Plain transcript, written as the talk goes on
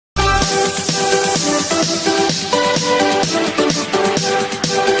Hey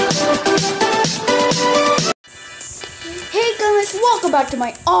guys, welcome back to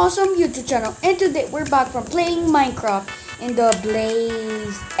my awesome YouTube channel, and today we're back from playing Minecraft in the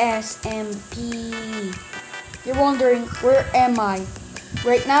Blaze SMP. You're wondering, where am I?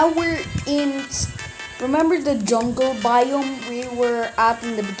 Right now we're in, remember the jungle biome we were at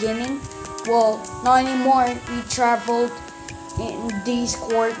in the beginning? Well, not anymore. We traveled in these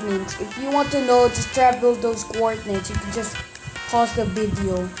coordinates. If you want to know, just travel those coordinates. You can just pause the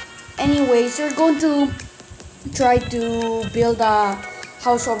video. Anyways, we're going to try to build a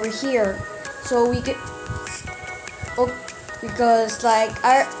house over here, so we could. Oh, because like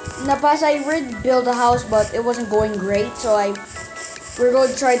in the past I already built a house, but it wasn't going great. So we're going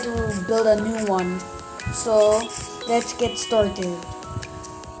to try to build a new one. So let's get started.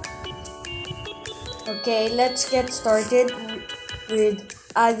 Okay, let's get started with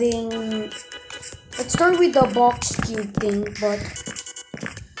adding. Let's start with the box cube thing, but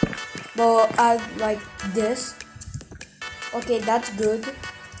add like this. Okay, that's good.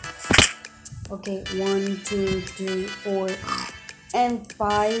 Okay, 1, 2, 3, 4, and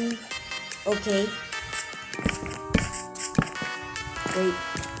 5. Okay. Wait.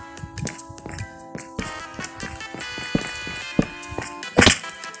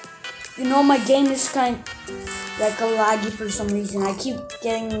 You know, my game is kind of like a laggy for some reason. I keep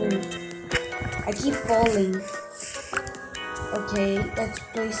falling. Okay, let's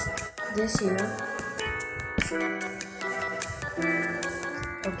place this here.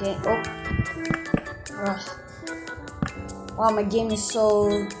 Okay, oh. Ugh. Wow, my game is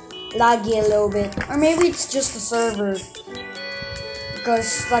so laggy a little bit. Or maybe it's just the server.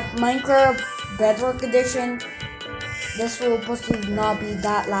 Because like Minecraft Bedrock Edition, this will possibly not be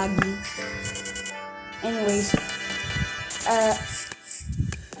that laggy. Anyways,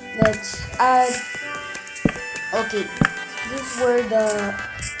 let's add. Okay, this is where the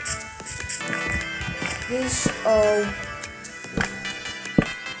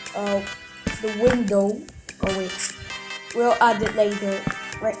window. Oh wait, we'll add it later.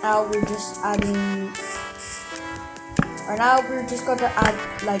 Right now we're just adding. Right now we're just gonna add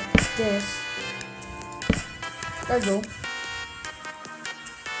like this. There we go.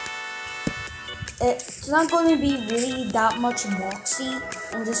 It's not going to be really that much boxy.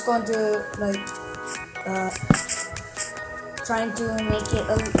 I'm just going to like trying to make it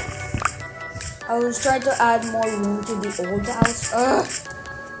I was trying to add more room to the old house. Ugh.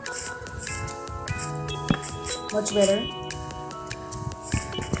 Much better.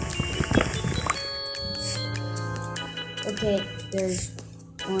 Okay, there's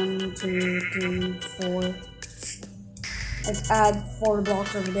 1, 2, 3, 4. Let's add 4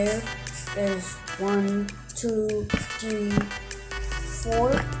 blocks over there. There's 1, 2, 3,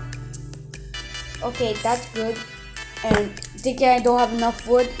 4. Okay, that's good. And thinking I don't have enough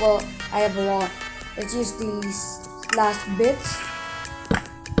wood, well, I have a lot. Let's use these last bits.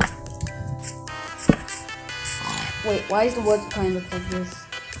 Wait, why is the wood kind of like this?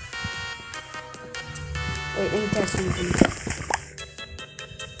 Wait, let me test something.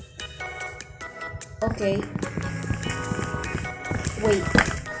 Okay. Wait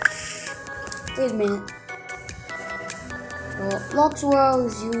a minute. Blocks what I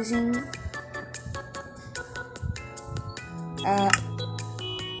was using.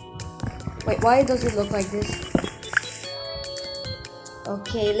 Wait, why does it look like this?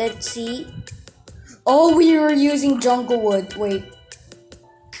 Okay, let's see. Oh, we were using jungle wood. Wait.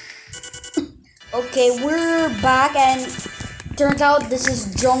 Okay, we're back, and turns out this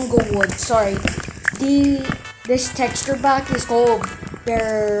is jungle wood. Sorry. This texture pack is called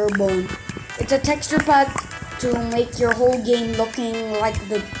Bare Bone. It's a texture pack to make your whole game looking like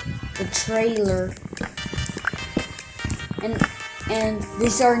the trailer. And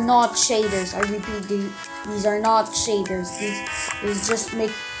these are not shaders. I repeat, these are not shaders. These just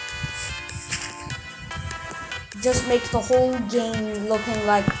make the whole game looking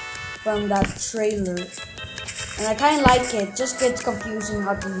like from that trailer. And I kind of like it. Just gets confusing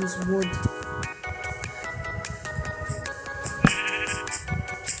how to use wood.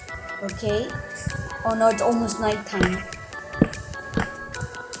 Okay. Oh no, it's almost nighttime.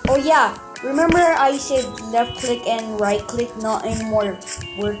 Oh yeah. Remember I said left click and right click not anymore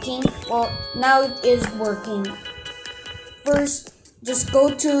working? Well, now it is working. First, just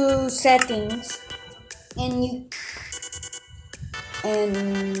go to settings and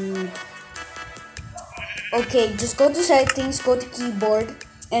okay, just go to settings, go to keyboard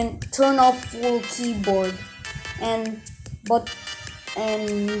and turn off full keyboard and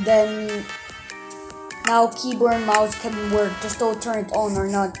then now keyboard and mouse can work. Just don't turn it on or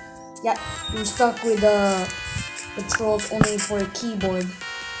not. Yeah, you're stuck with the controls only for a keyboard.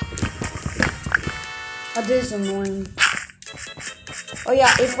 Oh, this is annoying. Oh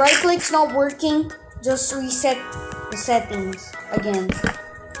yeah, if right click's not working, just reset the settings again.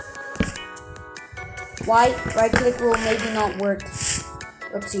 Why? Right click will maybe not work.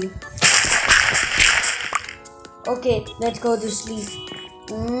 Oopsie. Okay, let's go to sleep.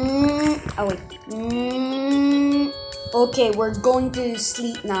 Oh wait. Okay, we're going to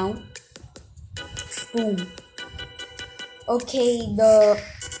sleep now. Boom. Okay,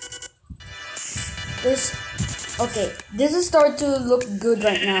 this is starting to look good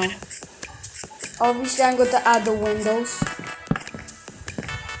right now. Obviously, I'm going to add the windows.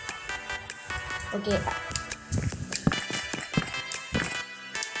 Okay.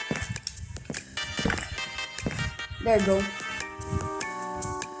 There you go.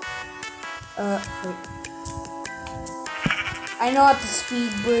 Wait. I know how to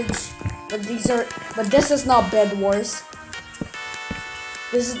speed bridge, but this is not Bed Wars.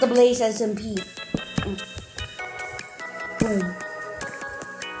 This is the Blaze SMP. Boom.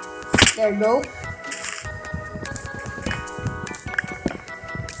 There you go.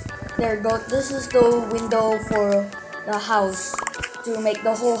 There you go. This is the window for the house to make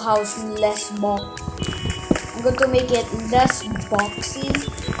the whole house less I'm going to make it less boxy.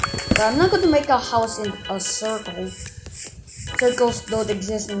 But I'm not going to make a house in a circle. Circles don't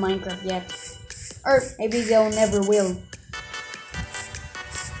exist in Minecraft yet. Or maybe they'll never will.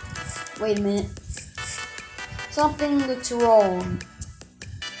 Wait a minute. Something looks wrong.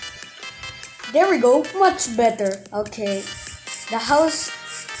 There we go. Much better. Okay. The house.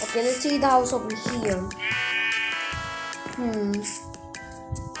 Okay, let's see the house over here.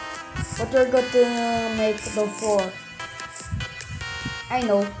 What we're going to make the floor? I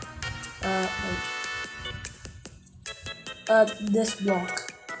know. This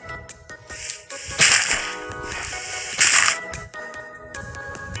block.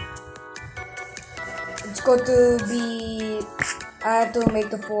 It's going to be. I have to make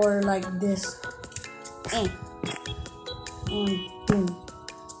the floor like this. And boom.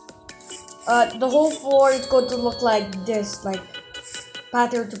 The whole floor is going to look like this, like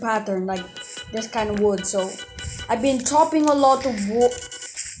pattern to pattern, like this kind of wood. So I've been chopping a lot of wood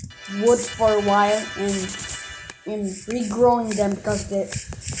for a while and regrowing them because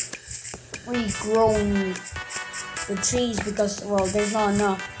regrowing the trees because, well, there's not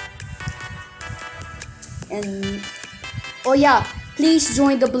enough. And oh yeah, please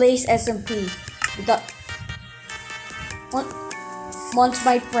join the Blaze SMP. Because once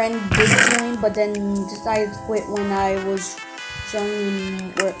my friend did join, but then decided to quit when I was showing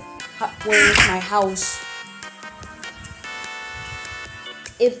him where is my house.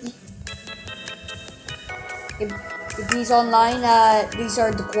 If he's online, these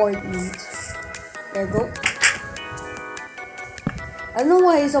are the coordinates. There you go. I don't know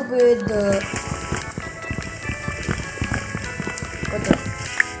why he's up with the. What the?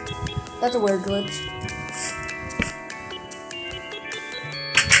 That's a weird glitch.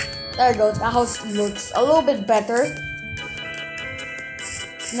 There you go. The house looks a little bit better.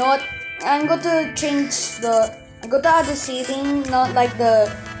 You know what? I'm going to change the. I'm going to add the ceiling, not like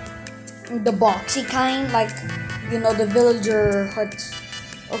the boxy kind, like, you know, the villager huts.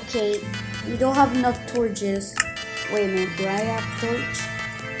 Okay, we don't have enough torches. Wait a minute, do I have torch?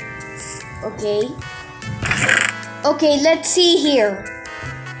 Okay. Okay, let's see here.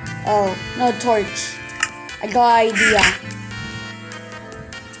 Oh, no torch. I got an idea.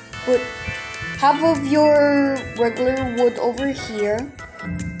 Put half of your regular wood over here,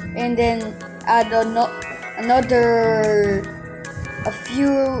 and then add a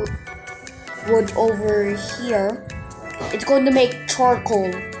few wood over here. It's going to make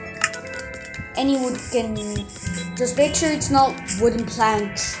charcoal. Any wood can, just make sure it's not wooden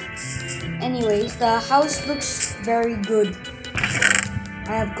planks. Anyways, the house looks very good.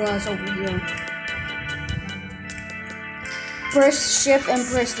 I have glass over here. Press shift and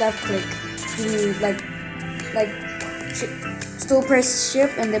press left click to still press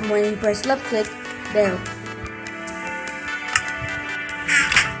shift, and then when you press left click, there.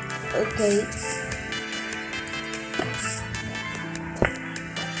 Okay.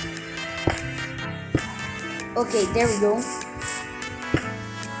 Okay, there we go.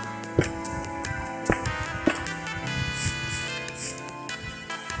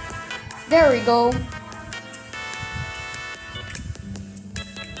 There we go.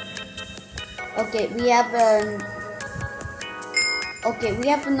 Okay, we have we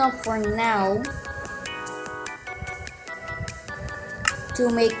have enough for now to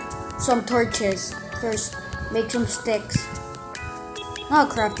make some torches. First, make some sticks. Not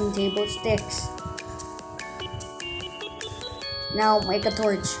a crafting table, sticks. Now make a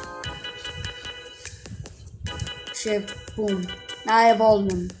torch. Shift, boom. Now I have all of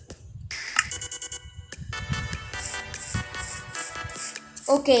them.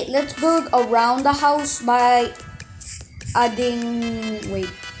 Okay, let's build around the house by adding, wait,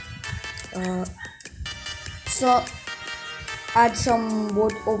 so add some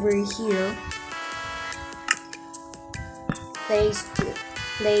wood over here. Place.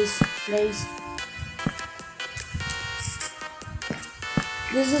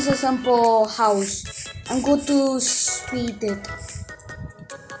 This is a simple house. I'm going to speed it.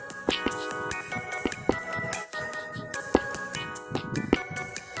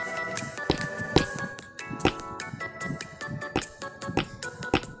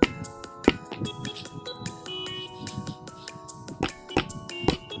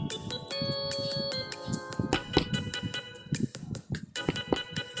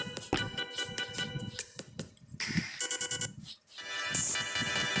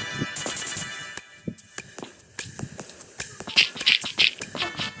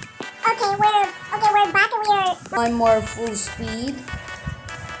 We're back and One more full speed.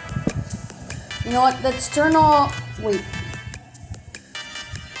 You know what? Let's turn off. Wait.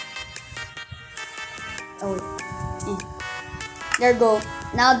 Oh wait. There you go.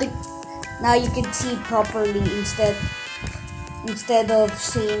 Now you can see properly instead of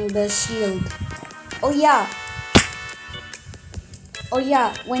seeing the shield. Oh yeah.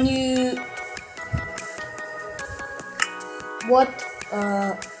 When you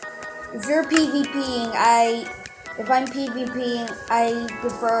if you're PvPing, if I'm PvPing, I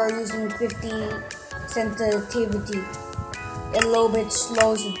prefer using 50 sensitivity. It a little bit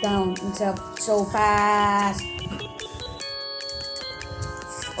slows it down instead of so fast.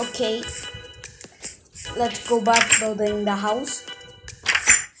 Okay, let's go back building the house.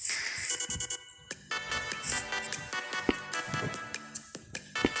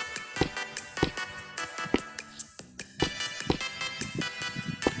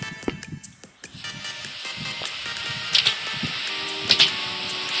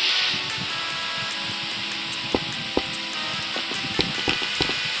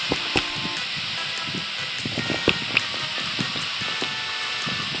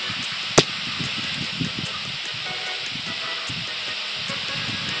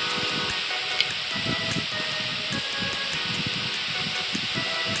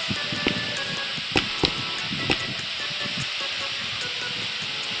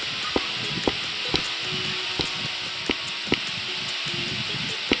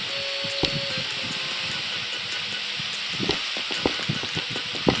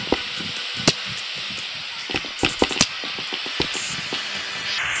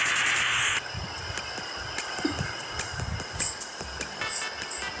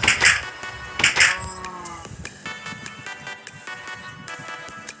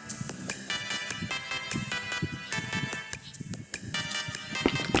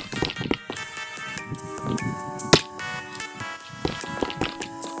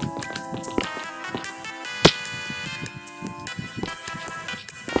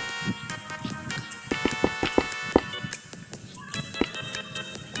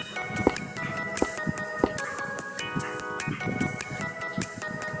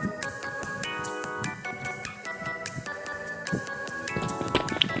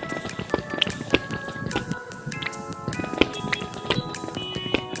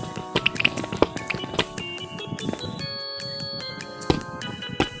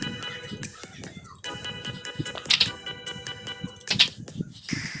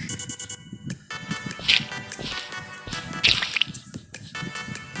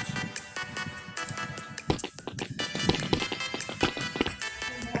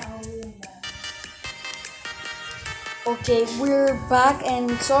 Okay, we're back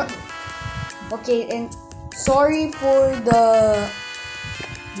and sorry for the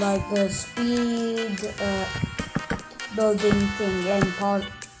speed building thing and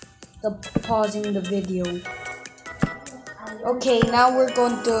pausing the video. Okay, now we're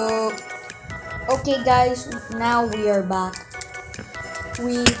going to. Okay, guys, now we are back.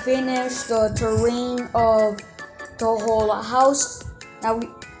 We finished the terrain of the whole house. Now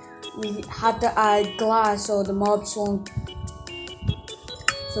we had to add glass so the mobs won't,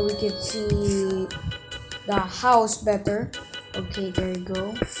 so we could see the house better. Okay, there you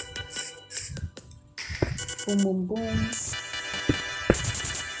go. Boom, boom, boom.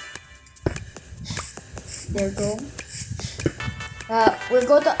 There you go. We're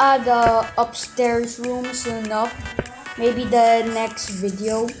going to add the upstairs room soon enough. Maybe the next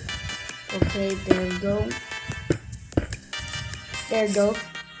video. Okay, there you go. There you go.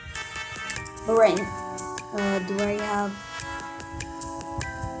 Alright. Do I have...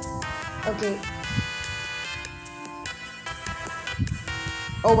 Okay.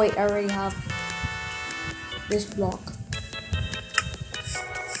 Oh wait, I already have this block.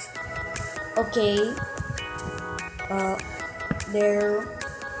 Okay. There.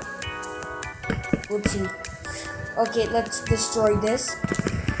 Let's see. Okay, let's destroy this.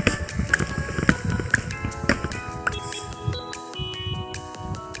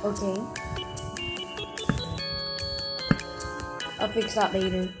 Okay. I'll fix that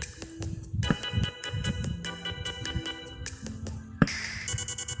later.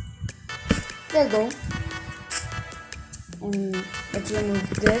 There you go. And let's remove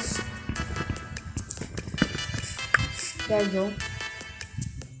this. There you go.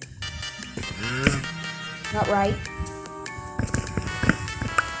 Not right.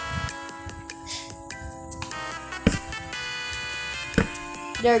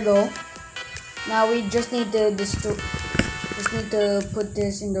 There you go. Now we just need to put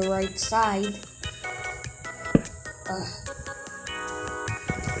this in the right side.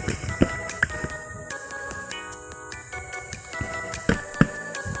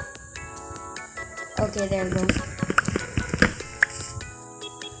 Okay, there we go.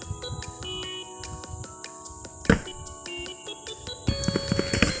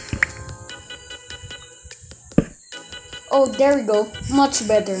 Oh, there we go. Much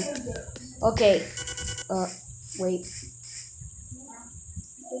better. Okay. Wait.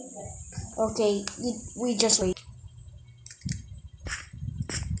 Okay, we just wait.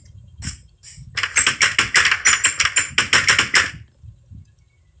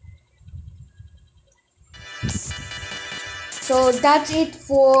 So that's it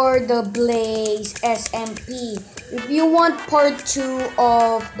for the Blaze SMP. If you want part 2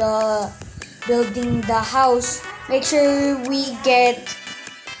 of the building the house, make sure we get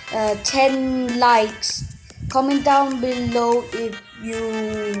 10 likes. Comment down below if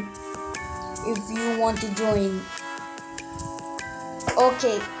you want to join.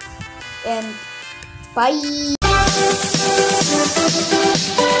 Okay, and bye.